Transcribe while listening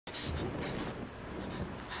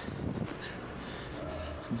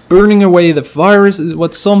Burning away the virus is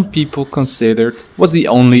what some people considered was the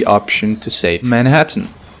only option to save Manhattan.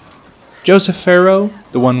 Joseph Ferro,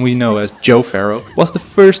 the one we know as Joe Ferro, was the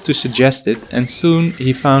first to suggest it, and soon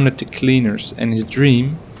he founded the Cleaners, and his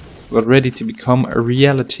dream was ready to become a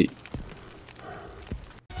reality.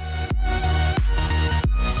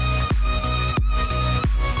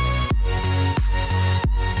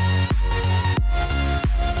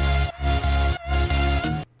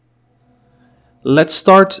 Let's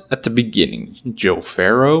start at the beginning. Joe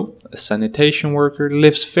Ferro, a sanitation worker,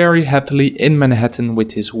 lives very happily in Manhattan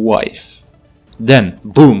with his wife. Then,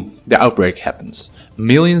 boom, the outbreak happens.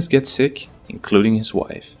 Millions get sick, including his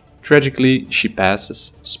wife. Tragically, she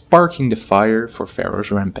passes, sparking the fire for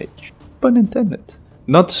Ferro's rampage. Pun intended.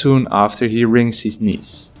 Not soon after, he rings his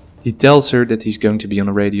niece. He tells her that he's going to be on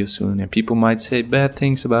the radio soon and people might say bad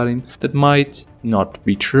things about him that might not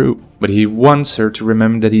be true. But he wants her to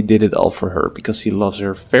remember that he did it all for her because he loves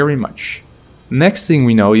her very much. Next thing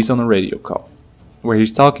we know, he's on a radio call where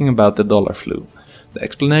he's talking about the dollar flu. The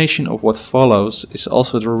explanation of what follows is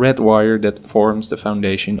also the red wire that forms the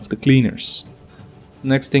foundation of the Cleaners.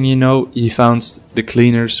 Next thing you know, he founds the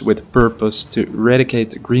Cleaners with a purpose to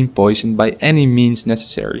eradicate the green poison by any means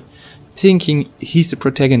necessary, thinking he's the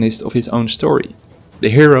protagonist of his own story, the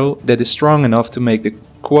hero that is strong enough to make the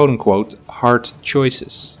quote-unquote hard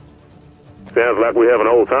choices. Sounds like we have an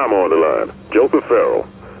old timer on the line, Joseph Ferro.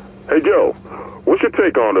 Hey Joe, what's your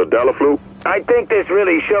take on the dollar flu? I think this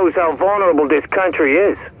really shows how vulnerable this country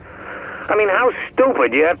is. I mean, how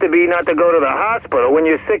stupid you have to be not to go to the hospital when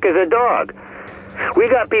you're sick as a dog. We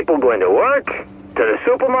got people going to work, to the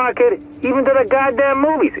supermarket, even to the goddamn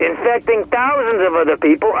movies, infecting thousands of other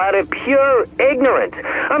people out of pure ignorance.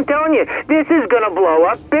 I'm telling you, this is gonna blow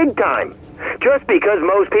up big time. Just because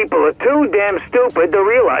most people are too damn stupid to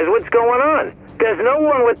realize what's going on. There's no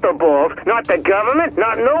one with the balls, not the government,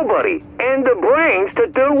 not nobody, and the brains to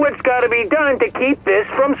do what's gotta be done to keep this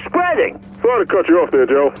from spreading. Sorry to cut you off there,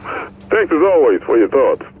 Joe. Thanks as always for your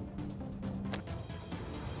thoughts.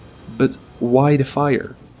 But why the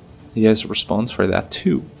fire? He has a response for that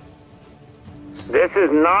too. This is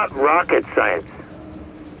not rocket science.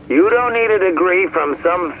 You don't need a degree from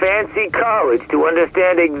some fancy college to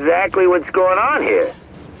understand exactly what's going on here.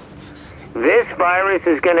 This virus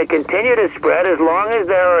is going to continue to spread as long as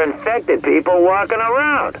there are infected people walking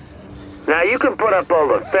around. Now, you can put up all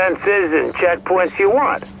the fences and checkpoints you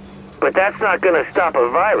want, but that's not going to stop a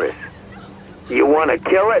virus. You want to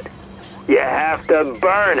kill it? You have to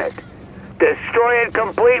burn it. Destroy it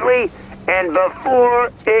completely and before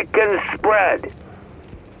it can spread.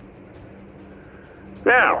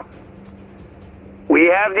 Now, we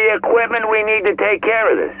have the equipment we need to take care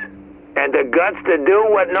of this, and the guts to do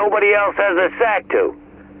what nobody else has a sack to.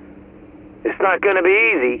 It's not going to be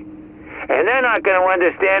easy, and they're not going to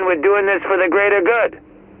understand we're doing this for the greater good.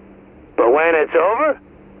 But when it's over,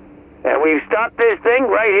 and we've stopped this thing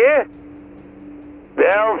right here,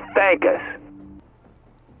 they'll thank us.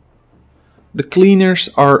 The Cleaners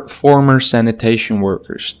are former sanitation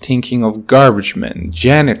workers, thinking of garbage men,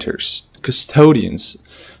 janitors, custodians,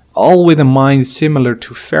 all with a mind similar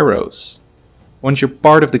to Ferro's. Once you're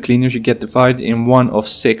part of the Cleaners, you get divided in one of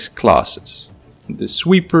 6 classes. The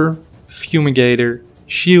sweeper, fumigator,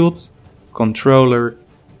 shield, controller,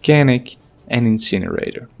 mechanic and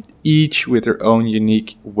incinerator, each with their own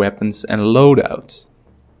unique weapons and loadouts.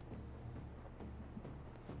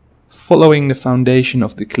 Following the foundation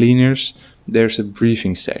of the Cleaners, there's a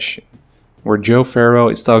briefing session where Joe Ferro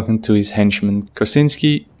is talking to his henchmen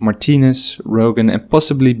Kosinski, Martinez, Rogan and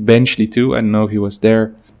possibly Benchley too, I don't know if he was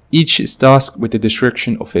there. Each is tasked with the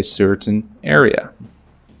destruction of a certain area.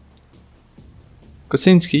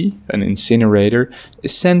 Kosinski, an incinerator,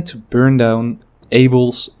 is sent to burn down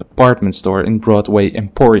Abel's apartment store in Broadway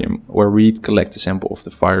Emporium, where Reed collects a sample of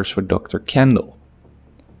the fires for Dr. Kendall.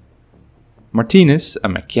 Martinez, a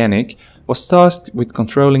mechanic, was tasked with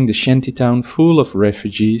controlling the shantytown full of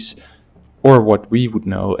refugees, or what we would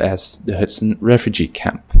know as the Hudson Refugee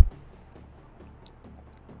Camp.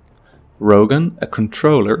 Rogan, a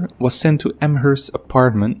controller, was sent to Amherst's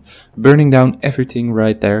apartment, burning down everything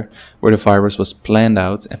right there where the virus was planned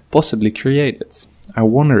out and possibly created. I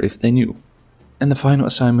wonder if they knew. And the final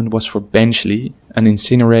assignment was for Benchley, an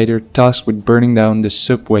incinerator tasked with burning down the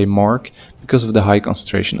subway morgue because of the high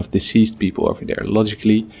concentration of deceased people over there,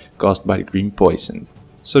 logically caused by the green poison.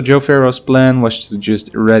 So Joe Ferro's plan was to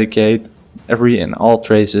just eradicate every and all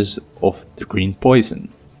traces of the green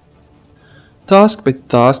poison. Task by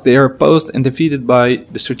task, they are opposed and defeated by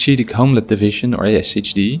the Strategic Homeland Division, or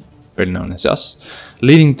SHD, better known as us,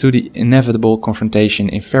 leading to the inevitable confrontation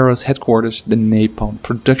in Ferro's headquarters, the napalm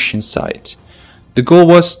production site. The goal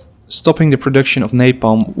was stopping the production of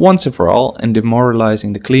napalm once and for all and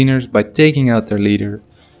demoralizing the cleaners by taking out their leader,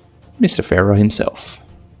 Mr. Ferro himself.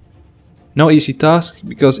 No easy task,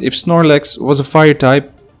 because if Snorlax was a fire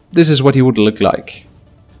type, this is what he would look like.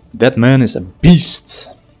 That man is a beast.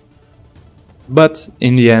 But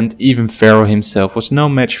in the end, even Ferro himself was no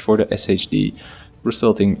match for the SHD,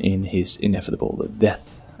 resulting in his inevitable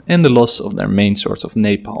death and the loss of their main source of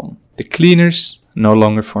napalm. The cleaners no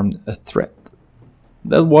longer formed a threat.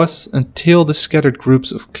 That was until the scattered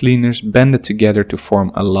groups of cleaners banded together to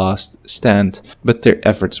form a last stand, but their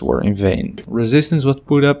efforts were in vain. Resistance was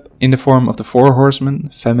put up in the form of the Four Horsemen,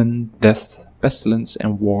 famine, death, pestilence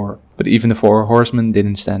and war, but even the Four Horsemen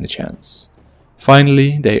didn't stand a chance.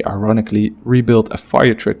 Finally, they ironically rebuilt a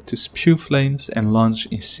fire truck to spew flames and launch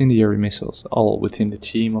incendiary missiles, all within the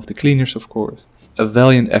team of the cleaners of course. A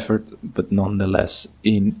valiant effort, but nonetheless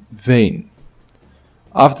in vain.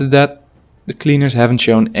 After that, the cleaners haven't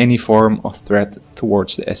shown any form of threat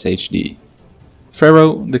towards the SHD.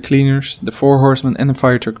 Ferro, the cleaners, the Four Horsemen and the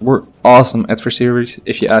fire truck were awesome adversaries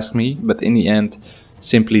if you ask me, but in the end,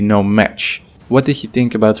 simply no match. What did you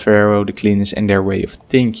think about Ferro, the cleaners and their way of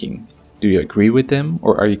thinking? Do you agree with them,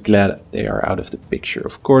 or are you glad they are out of the picture?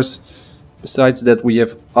 Of course, besides that we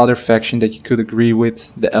have other factions that you could agree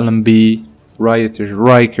with, the LMB, Rioters,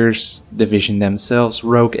 Rikers, Division themselves,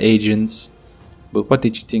 Rogue Agents. But what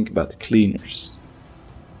did you think about the cleaners?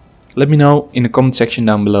 Let me know in the comment section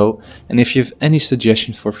down below, and if you have any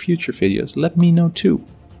suggestions for future videos, let me know too.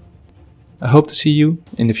 I hope to see you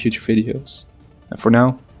in the future videos. And for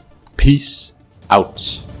now, peace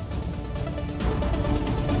out.